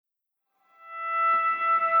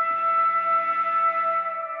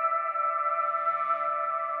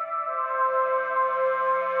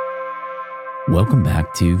Welcome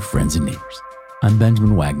back to Friends and Neighbors. I'm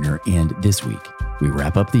Benjamin Wagner, and this week we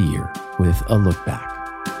wrap up the year with a look back.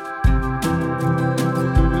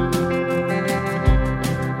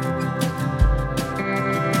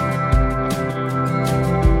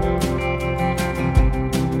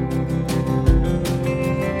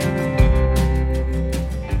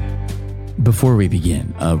 Before we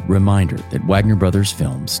begin, a reminder that Wagner Brothers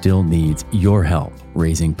Films still needs your help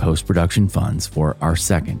raising post-production funds for our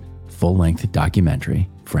second full-length documentary,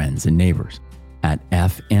 Friends and Neighbors, at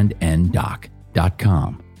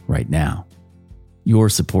fandndoc.com right now. Your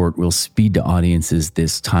support will speed to audiences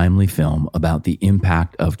this timely film about the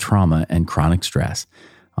impact of trauma and chronic stress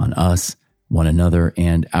on us, one another,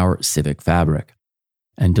 and our civic fabric,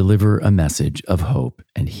 and deliver a message of hope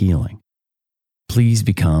and healing. Please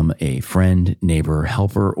become a friend, neighbor,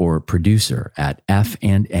 helper, or producer at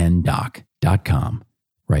fandndoc.com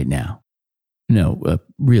right now. No,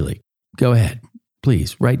 really, go ahead,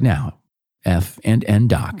 please, right now,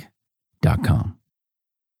 fandndoc.com.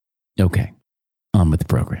 Okay, on with the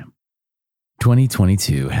program.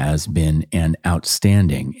 2022 has been an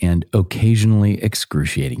outstanding and occasionally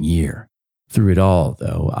excruciating year. Through it all,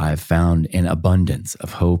 though, I've found an abundance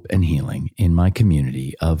of hope and healing in my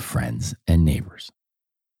community of friends and neighbors.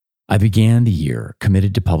 I began the year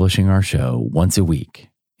committed to publishing our show once a week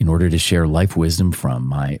in order to share life wisdom from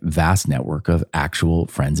my vast network of actual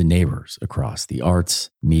friends and neighbors across the arts,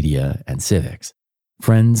 media, and civics.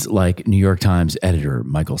 Friends like New York Times editor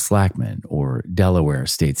Michael Slackman or Delaware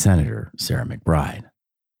State Senator Sarah McBride.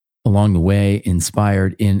 Along the way,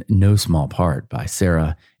 inspired in no small part by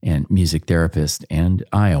Sarah and music therapist and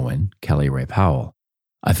Iowan Kelly Ray Powell,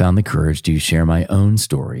 I found the courage to share my own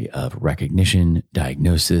story of recognition,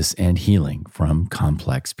 diagnosis, and healing from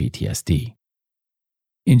complex PTSD.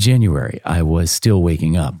 In January, I was still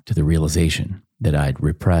waking up to the realization that I'd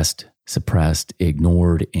repressed, suppressed,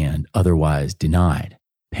 ignored, and otherwise denied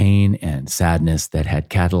pain and sadness that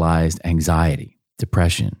had catalyzed anxiety,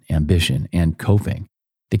 depression, ambition, and coping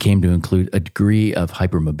that came to include a degree of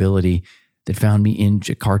hypermobility that found me in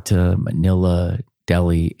Jakarta, Manila,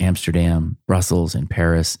 Delhi, Amsterdam, Brussels, and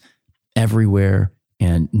Paris, everywhere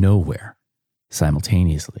and nowhere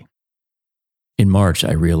simultaneously. In March,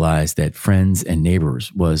 I realized that Friends and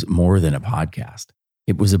Neighbors was more than a podcast.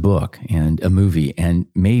 It was a book and a movie and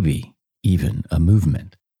maybe even a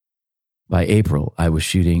movement. By April, I was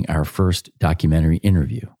shooting our first documentary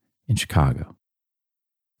interview in Chicago.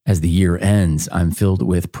 As the year ends, I'm filled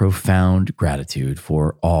with profound gratitude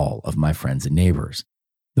for all of my friends and neighbors,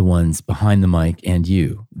 the ones behind the mic and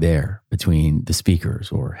you there between the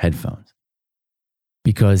speakers or headphones.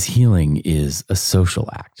 Because healing is a social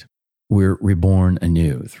act, we're reborn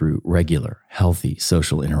anew through regular, healthy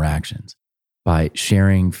social interactions by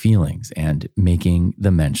sharing feelings and making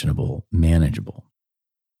the mentionable manageable.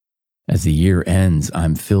 As the year ends,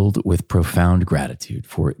 I'm filled with profound gratitude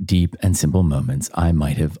for deep and simple moments I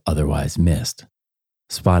might have otherwise missed.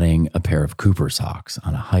 Spotting a pair of Cooper socks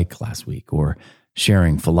on a hike last week, or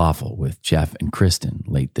sharing falafel with Jeff and Kristen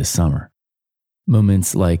late this summer.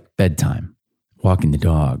 Moments like bedtime, walking the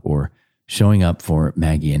dog, or showing up for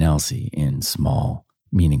Maggie and Elsie in small,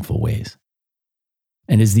 meaningful ways.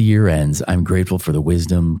 And as the year ends, I'm grateful for the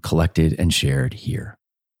wisdom collected and shared here.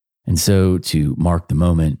 And so, to mark the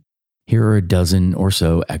moment, here are a dozen or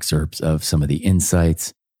so excerpts of some of the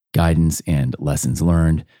insights, guidance, and lessons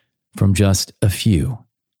learned from just a few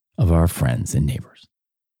of our friends and neighbors.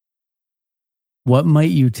 What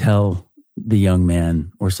might you tell the young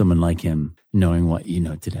man or someone like him knowing what you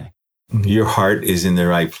know today? Your heart is in the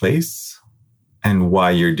right place, and why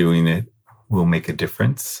you're doing it will make a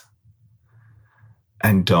difference.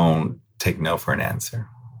 And don't take no for an answer.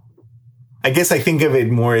 I guess I think of it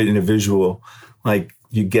more in a visual, like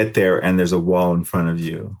you get there and there's a wall in front of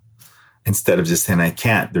you. Instead of just saying, I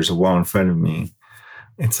can't, there's a wall in front of me.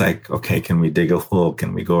 It's like, okay, can we dig a hole?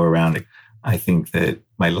 Can we go around it? I think that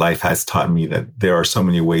my life has taught me that there are so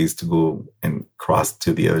many ways to go and cross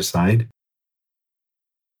to the other side.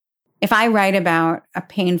 If I write about a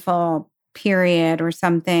painful period or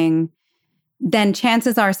something, then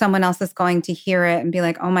chances are someone else is going to hear it and be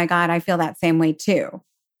like, oh my God, I feel that same way too.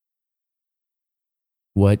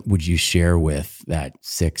 What would you share with that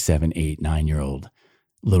 6, 7, 8, 9-year-old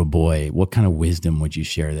little boy? What kind of wisdom would you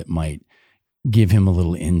share that might give him a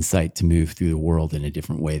little insight to move through the world in a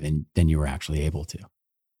different way than you were actually able to?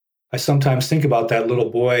 I sometimes think about that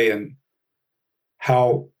little boy and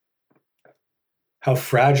how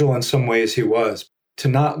fragile in some ways he was. To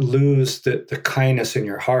not lose the kindness in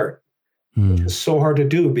your heart It's so hard to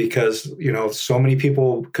do because, so many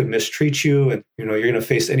people could mistreat you and, you're going to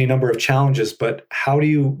face any number of challenges. But how do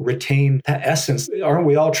you retain that essence? Aren't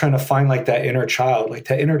we all trying to find like that inner child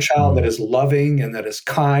that is loving and that is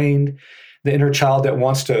kind, the inner child that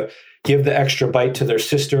wants to give the extra bite to their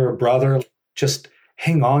sister or brother? Just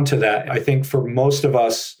hang on to that. I think for most of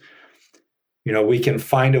us, we can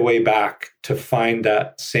find a way back to find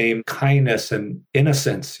that same kindness and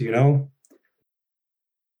innocence,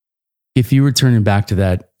 If you were turning back to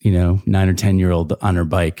that, 9 or 10-year-old on her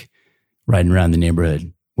bike riding around the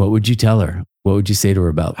neighborhood, what would you tell her? What would you say to her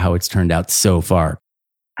about how it's turned out so far?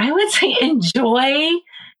 I would say enjoy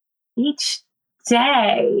each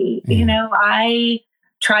day. I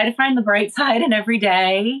try to find the bright side in every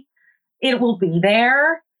day. It will be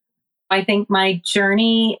there. I think my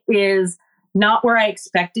journey is not where I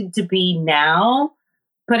expected to be now,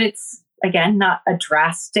 but it's, again, not a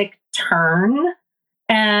drastic turn.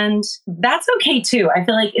 And that's okay too. I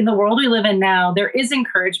feel like in the world we live in now, there is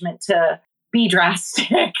encouragement to be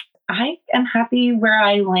drastic. I am happy where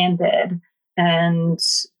I landed. And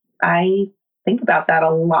I think about that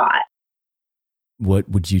a lot. What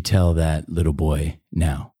would you tell that little boy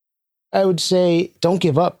now? I would say, don't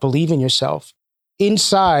give up. Believe in yourself.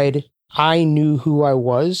 Inside, I knew who I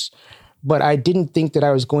was, but I didn't think that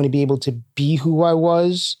I was going to be able to be who I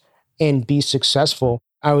was and be successful.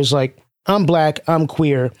 I was like, I'm Black, I'm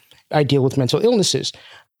queer, I deal with mental illnesses.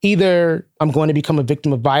 Either I'm going to become a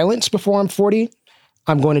victim of violence before I'm 40,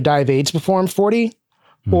 I'm going to die of AIDS before I'm 40,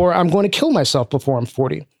 or I'm going to kill myself before I'm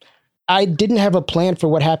 40. I didn't have a plan for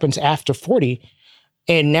what happens after 40.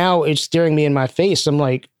 And now it's staring me in my face. I'm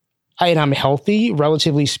like, I'm healthy,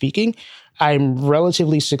 relatively speaking. I'm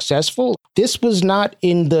relatively successful. This was not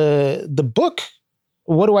in the book.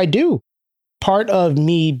 What do I do? Part of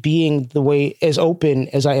me being the way as open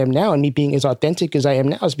as I am now and me being as authentic as I am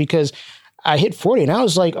now is because I hit 40 and I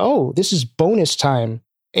was like, oh, this is bonus time.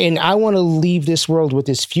 And I want to leave this world with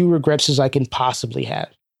as few regrets as I can possibly have.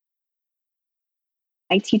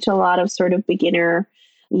 I teach a lot of sort of beginner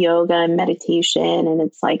yoga and meditation. And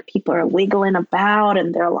it's like people are wiggling about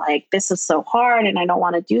and they're like, this is so hard and I don't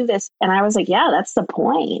want to do this. And I was like, yeah, that's the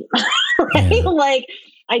point. Right? Yeah. Like,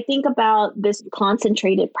 I think about this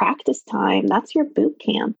concentrated practice time. That's your boot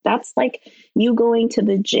camp. That's like you going to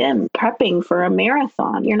the gym, prepping for a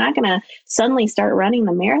marathon. You're not going to suddenly start running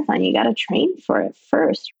the marathon. You got to train for it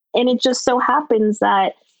first. And it just so happens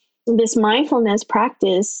that this mindfulness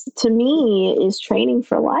practice to me is training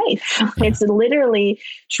for life. Yeah. It's literally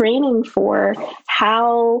training for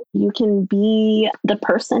how you can be the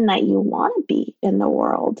person that you want to be in the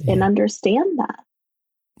world and understand that.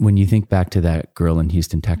 When you think back to that girl in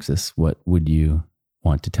Houston, Texas, what would you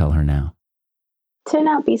want to tell her now? To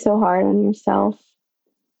not be so hard on yourself,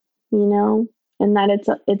 and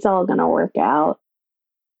that it's all going to work out.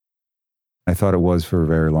 I thought it was for a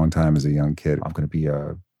very long time as a young kid. I'm going to be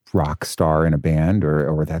a rock star in a band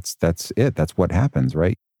or that's it. That's what happens,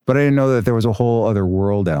 right? But I didn't know that there was a whole other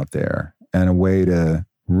world out there and a way to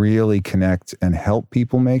really connect and help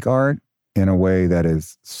people make art in a way that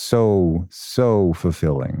is so, so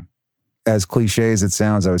fulfilling. As cliche as it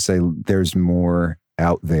sounds, I would say there's more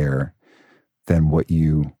out there than what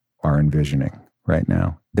you are envisioning right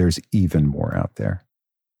now. There's even more out there.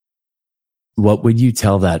 What would you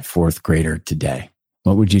tell that fourth grader today?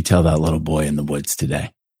 What would you tell that little boy in the woods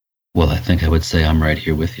today? Well, I think I would say I'm right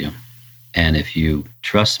here with you. And if you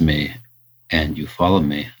trust me and you follow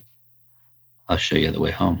me, I'll show you the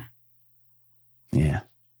way home. Yeah.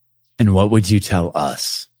 And what would you tell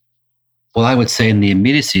us? Well, I would say in the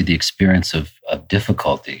immediacy, the experience of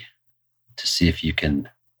difficulty, to see if you can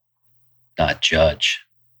not judge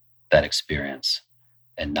that experience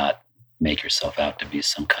and not make yourself out to be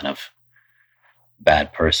some kind of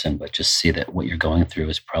bad person, but just see that what you're going through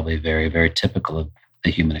is probably very, very typical of the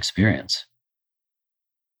human experience.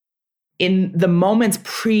 In the moments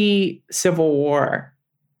pre-Civil War,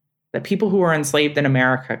 the people who were enslaved in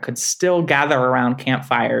America could still gather around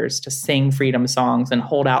campfires to sing freedom songs and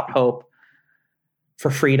hold out hope for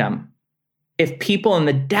freedom. If people in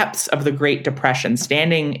the depths of the Great Depression,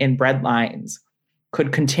 standing in bread lines,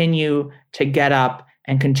 could continue to get up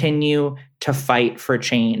and continue to fight for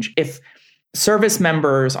change, if service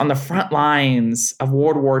members on the front lines of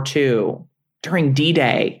World War II during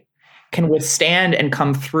D-Day can withstand and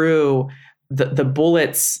come through the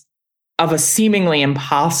bullets of a seemingly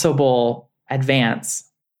impossible advance.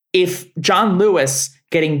 If John Lewis,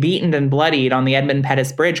 getting beaten and bloodied on the Edmund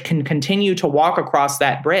Pettus Bridge, can continue to walk across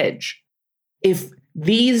that bridge, if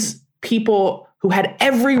these people who had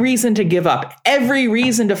every reason to give up, every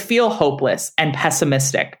reason to feel hopeless and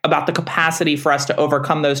pessimistic about the capacity for us to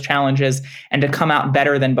overcome those challenges and to come out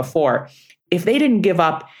better than before, if they didn't give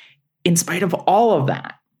up in spite of all of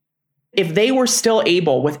that, if they were still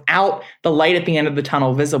able, without the light at the end of the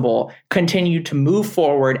tunnel visible, continue to move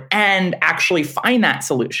forward and actually find that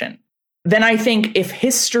solution, then I think if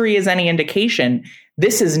history is any indication,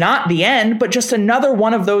 this is not the end, but just another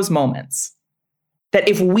one of those moments. That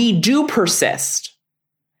if we do persist,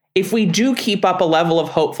 if we do keep up a level of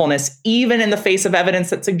hopefulness, even in the face of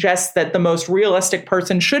evidence that suggests that the most realistic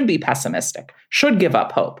person should be pessimistic, should give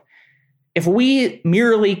up hope, if we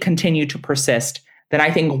merely continue to persist, then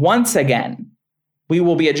I think once again, we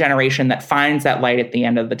will be a generation that finds that light at the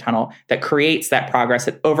end of the tunnel, that creates that progress,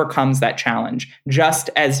 that overcomes that challenge, just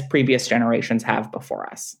as previous generations have before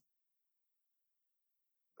us.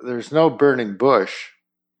 There's no burning bush.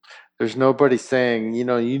 There's nobody saying,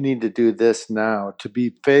 you need to do this now. To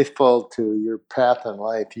be faithful to your path in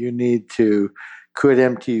life, you need to quit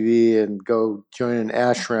MTV and go join an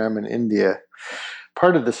ashram in India.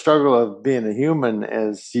 Part of the struggle of being a human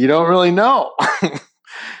is you don't really know.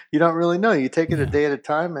 You don't really know. You take it a day at a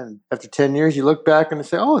time, and after 10 years, you look back and you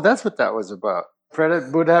say, oh, that's what that was about.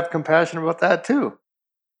 Fred would have compassion about that too.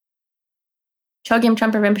 Chogyam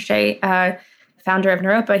Trungpa Rinpoche, founder of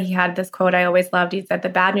Naropa, he had this quote I always loved. He said, "The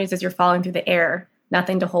bad news is you're falling through the air,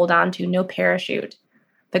 nothing to hold on to, no parachute.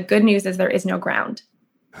 The good news is there is no ground."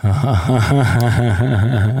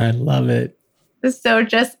 I love it. So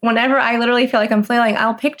just whenever I literally feel like I'm flailing,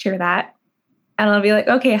 I'll picture that. And I'll be like,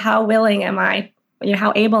 okay, how willing am I?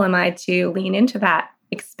 How able am I to lean into that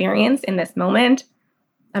experience in this moment?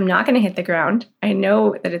 I'm not going to hit the ground. I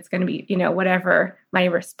know that it's going to be, whatever my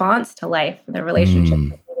response to life, the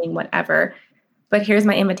relationship, whatever. But here's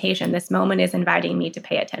my invitation. This moment is inviting me to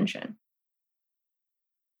pay attention.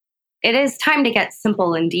 It is time to get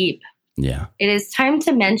simple and deep. Yeah. It is time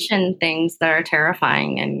to mention things that are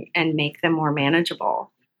terrifying and make them more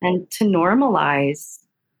manageable, and to normalize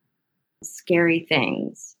scary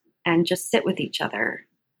things and just sit with each other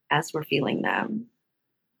as we're feeling them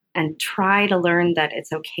and try to learn that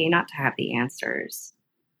it's okay not to have the answers.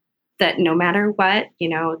 That no matter what,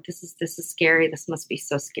 this is scary. This must be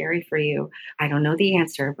so scary for you. I don't know the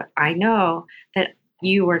answer, but I know that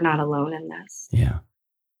you are not alone in this. Yeah.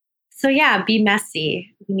 So yeah, be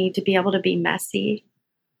messy. We need to be able to be messy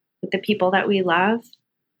with the people that we love,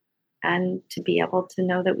 and to be able to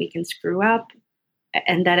know that we can screw up,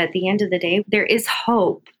 and that at the end of the day, there is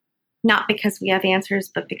hope, not because we have answers,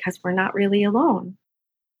 but because we're not really alone.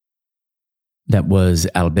 That was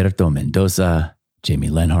Alberto Mendoza, Jamie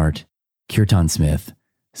Lenhart, Kirtan Smith,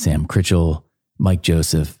 Sam Critchell, Mike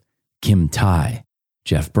Joseph, Kim Tai,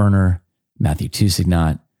 Jeff Berner, Matthew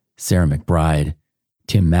Tusignot, Sarah McBride,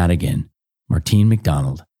 Tim Madigan, Martine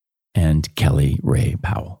McDonald, and Kelly Ray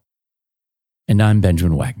Powell. And I'm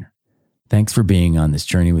Benjamin Wagner. Thanks for being on this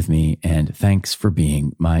journey with me, and thanks for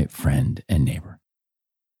being my friend and neighbor.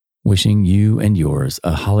 Wishing you and yours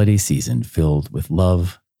a holiday season filled with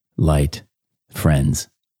love, light, friends,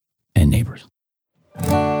 and neighbors.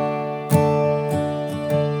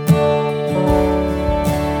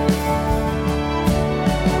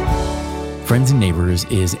 Friends and Neighbors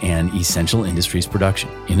is an Essential Industries production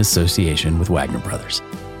in association with Wagner Brothers.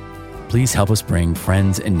 Please help us bring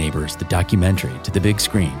Friends and Neighbors, the documentary, to the big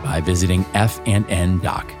screen by visiting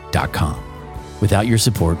fndoc.com. Without your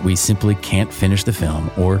support, we simply can't finish the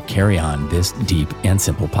film or carry on this deep and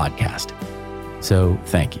simple podcast. So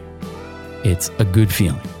thank you. It's a good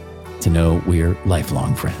feeling to know we're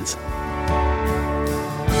lifelong friends.